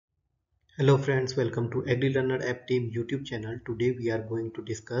Hello friends, welcome to Agri Learner App Team YouTube channel. Today we are going to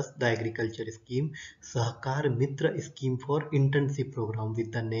discuss the agriculture scheme Sahakar Mitra scheme for internship program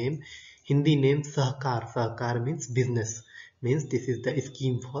with the name Hindi name Sahakar. Sahakar means business. Means this is the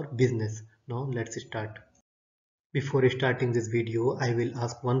scheme for business. Now let's start. Before starting this video, I will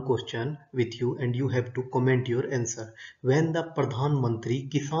ask one question with you and you have to comment your answer. When the Pradhan Mantri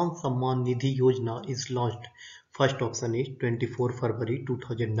Kisan Samman Nidhi Yojana is launched, first option is 24 February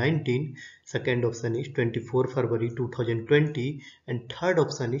 2019, second option is 24 February 2020 and third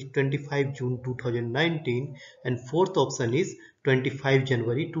option is 25 June 2019 and fourth option is 25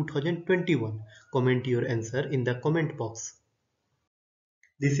 January 2021. Comment your answer in the comment box.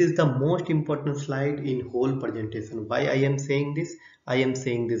 This is the most important slide in whole presentation. Why I am saying this? I am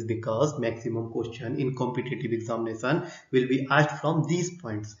saying this because maximum question in competitive examination will be asked from these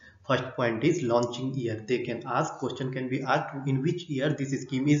points. First point is launching year. They can ask, question can be asked in which year this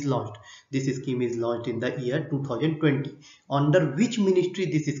scheme is launched. This scheme is launched in the year 2020. Under which ministry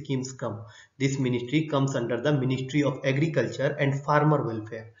this schemes come? This ministry comes under the Ministry of Agriculture and Farmer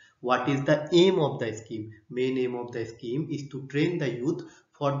Welfare. What is the aim of the scheme? Main aim of the scheme is to train the youth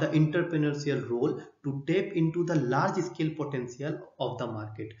for the entrepreneurial role to tap into the large scale potential of the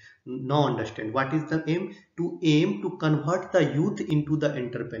market. Now understand what is the aim? To aim to convert the youth into the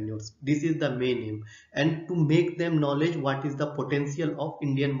entrepreneurs. This is the main aim, and to make them knowledge what is the potential of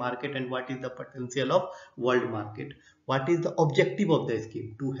Indian market and what is the potential of world market. What is the objective of the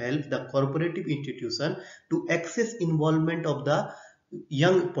scheme? To help the cooperative institution to access involvement of the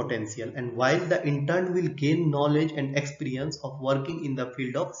young potential, and while the intern will gain knowledge and experience of working in the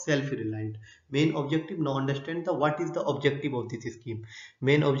field of self-reliant. Main objective, now understand the what is the objective of this scheme.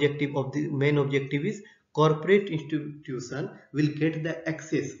 Main objective is corporate institution will get the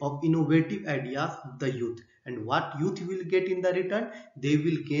access of innovative ideas of the youth, and what youth will get in the return, they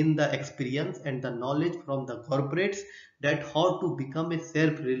will gain the experience and the knowledge from the corporates that how to become a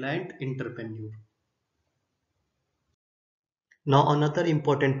self-reliant entrepreneur. Now another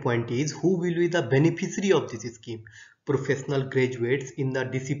important point is who will be the beneficiary of this scheme. Professional graduates in the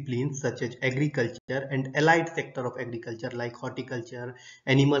disciplines such as agriculture and allied sector of agriculture like horticulture,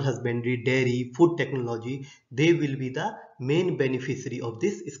 animal husbandry, dairy, food technology, they will be the main beneficiary of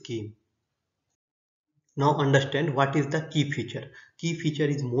this scheme. Now understand what is the key feature. Key feature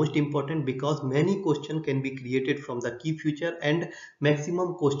is most important because many questions can be created from the key feature, and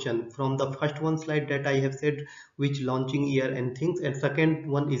maximum question from the first one slide that I have said which launching year and things, and second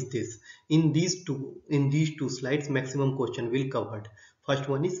one is this. In these two slides maximum question will covered. First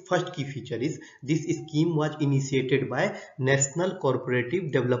one is first key feature is this scheme was initiated by National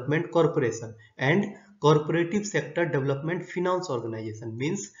Cooperative Development Corporation and Cooperative Sector Development Finance Organization.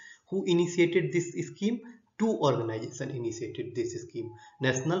 Means who initiated this scheme? Two organizations initiated this scheme: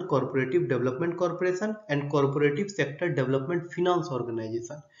 National Cooperative Development Corporation and Cooperative Sector Development Finance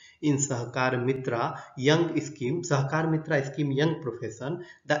Organization. In Sahakar Mitra Young Profession,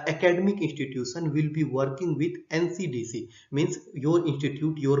 the academic institution will be working with NCDC. Means your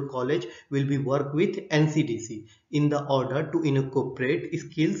institute, your college will be work with NCDC in the order to incorporate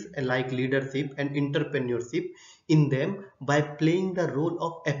skills like leadership and entrepreneurship in them by playing the role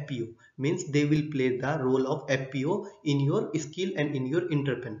of FPO. Means they will play the role of FPO in your skill and in your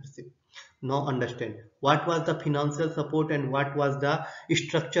entrepreneurship. Now understand what was the financial support and what was the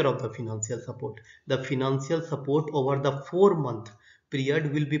structure of the financial support. The financial support over the 4-month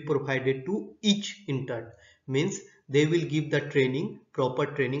period will be provided to each intern. Means they will give the training, proper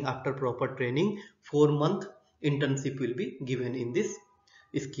training. After proper training, 4-month internship will be given in this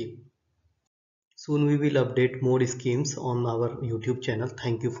scheme. Soon we will update more schemes on our YouTube channel.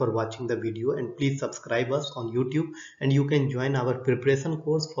 Thank you for watching the video, and please subscribe us on YouTube, and you can join our preparation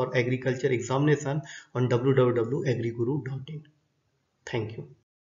course for agriculture examination on www.agriguru.in. Thank you.